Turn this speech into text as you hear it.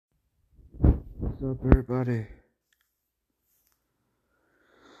What's up, everybody?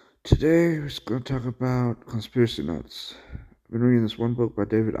 Today, we're just going to talk about conspiracy nuts. I've been reading this one book by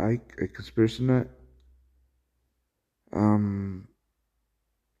David Icke, A Conspiracy Nut. Um,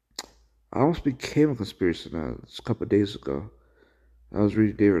 I almost became a conspiracy nut a couple of days ago. I was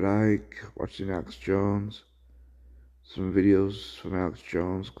reading David Icke, watching Alex Jones, some videos from Alex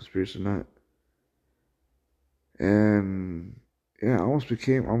Jones, conspiracy nut, and yeah, I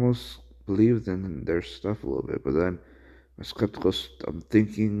almost believed in their stuff a little bit, but then my skeptical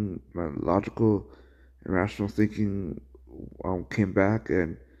thinking, my logical and rational thinking came back,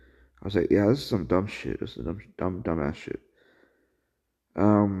 and I was like, yeah, this is some dumb shit. This is some dumbass shit.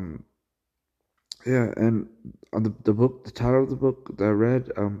 Um, yeah, and on the book, the title of the book that I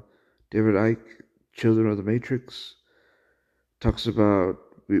read, David Icke, Children of the Matrix, talks about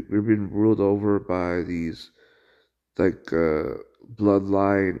we're being ruled over by these like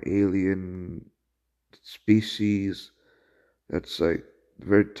bloodline alien species that's like the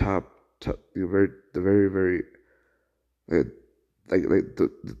very top the very like the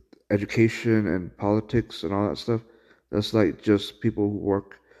education and politics and all that stuff. That's like just people who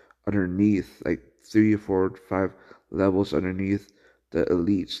work underneath, like 3 or 4 or 5 levels underneath the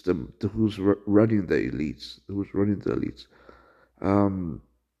elites, the who's running the elites, who's running the elites. Um,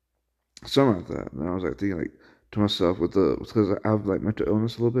 Something like that. And I was like thinking like to myself because I have like mental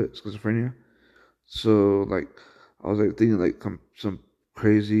illness a little bit, schizophrenia. So like I was like thinking like some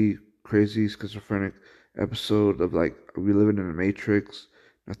crazy schizophrenic episode of like we living in a matrix,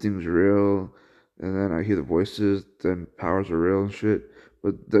 nothing's real, and then I hear the voices, then powers are real and shit.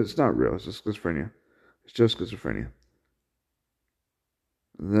 But that's not real. It's just schizophrenia. It's just schizophrenia.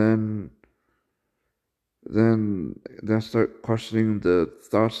 Then then I start questioning the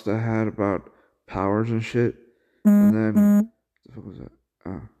thoughts that I had about powers and shit. And then what the fuck was that?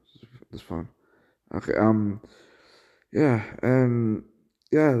 Oh, this phone. Okay. Yeah, and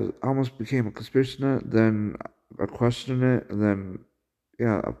yeah, I almost became a conspiracy nut. Then I questioned it, and then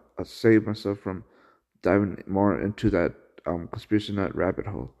yeah, I saved myself from diving more into that conspiracy nut rabbit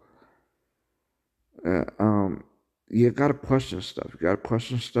hole. Uh, um, you gotta question stuff. You gotta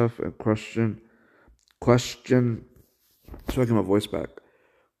question stuff and question. So I get my voice back.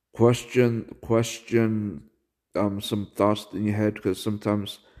 Question. Some thoughts in your head because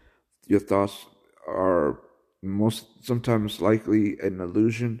sometimes your thoughts are most sometimes likely an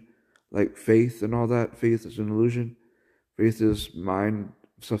illusion, like faith and all that. Faith is an illusion. Faith is mind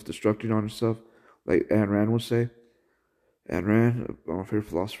self-destructing on itself, like Ayn Rand would say. Ayn Rand, one of my favorite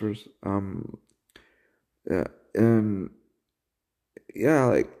philosophers. Yeah, and yeah,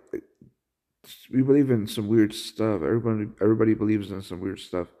 like we believe in some weird stuff. Everybody believes in some weird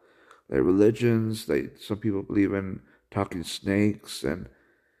stuff, like religions. Like some people believe in talking snakes and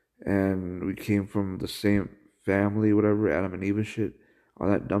we came from the same family, whatever, Adam and Eve and shit, all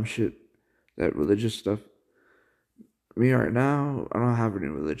that dumb shit, that religious stuff. Me right now, I don't have any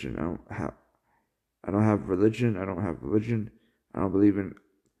religion. I don't have religion. I don't have religion. I don't believe in.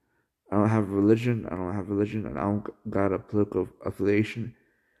 I don't have religion. I don't have religion, and I don't got a political affiliation.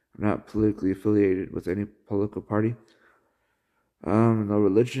 I'm not politically affiliated with any political party. No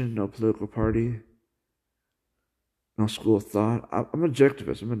religion, no political party, no school of thought. I'm an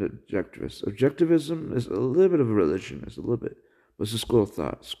objectivist. I'm an objectivist. Objectivism is a little bit of a religion. It's a little bit, but it's a school of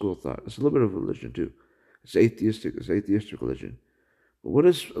thought. School of thought. It's a little bit of religion too. It's atheistic. It's atheistic religion. But what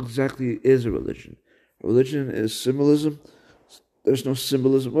exactly is a religion? A religion is symbolism. There's no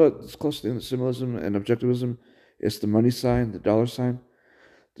symbolism. Well, it's close to symbolism and objectivism. It's the money sign, the dollar sign,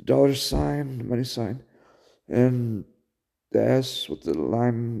 the money sign, and the S with the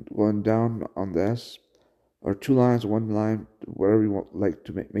line going down on the S, or 2 lines, 1 line, whatever you want, like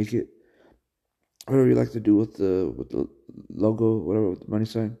to make it, whatever you like to do with the logo, whatever with the money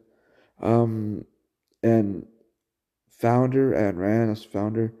sign. Um, and founder and Rand as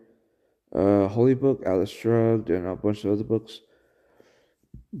founder, Holy Book, Atlas Shrugged, and a bunch of other books.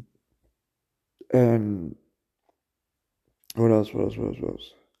 And what else? What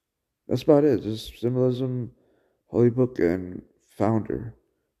else? That's about it. Just symbolism, Holy Book, and founder.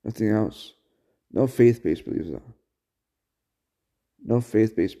 Nothing else. No faith-based beliefs though. No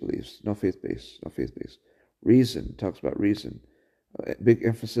faith-based beliefs. No faith-based. No faith-based. Reason talks about reason. Big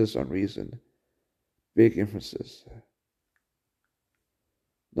emphasis on reason. Big emphasis.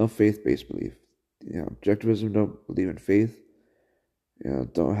 No faith-based belief. Objectivism don't believe in faith.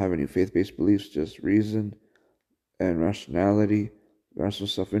 Don't have any faith-based beliefs. Just reason and rationality, rational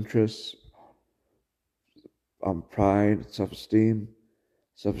self-interest, pride, self-esteem,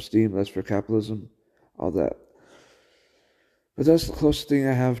 less for capitalism, all that. But that's the closest thing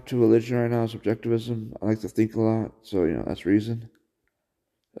I have to religion right now is subjectivism. I like to think a lot, so that's reason.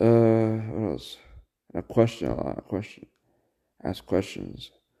 What else? I question a lot. Ask questions,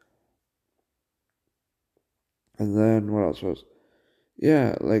 and then what else was?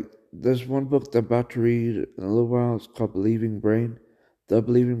 Yeah, like there's one book that I'm about to read in a little while. It's called Believing Brain, The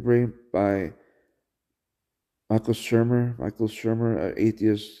Believing Brain by Michael Shermer. Michael Shermer, an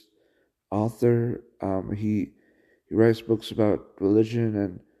atheist author. He writes books about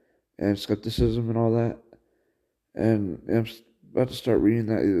religion and skepticism and all that. And I'm about to start reading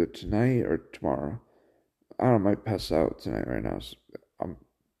that either tonight or tomorrow. I don't know, I might pass out tonight right now. So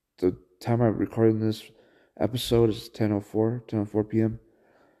the time I'm recording this episode is 10:04 p.m.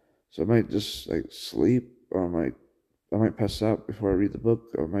 So I might just like sleep, or I might pass out before I read the book,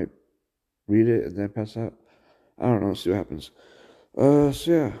 or I might read it and then pass out. I don't know. See what happens. So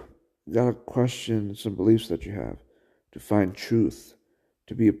yeah, gotta question some beliefs that you have to find truth.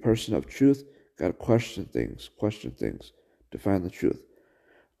 To be a person of truth, gotta question things to find the truth.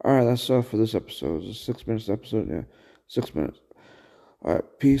 All right, that's all for this episode. It's a 6 minutes episode. Yeah, 6 minutes. All right,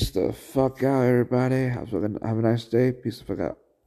 peace the fuck out, everybody. Have a nice day. Peace the fuck out.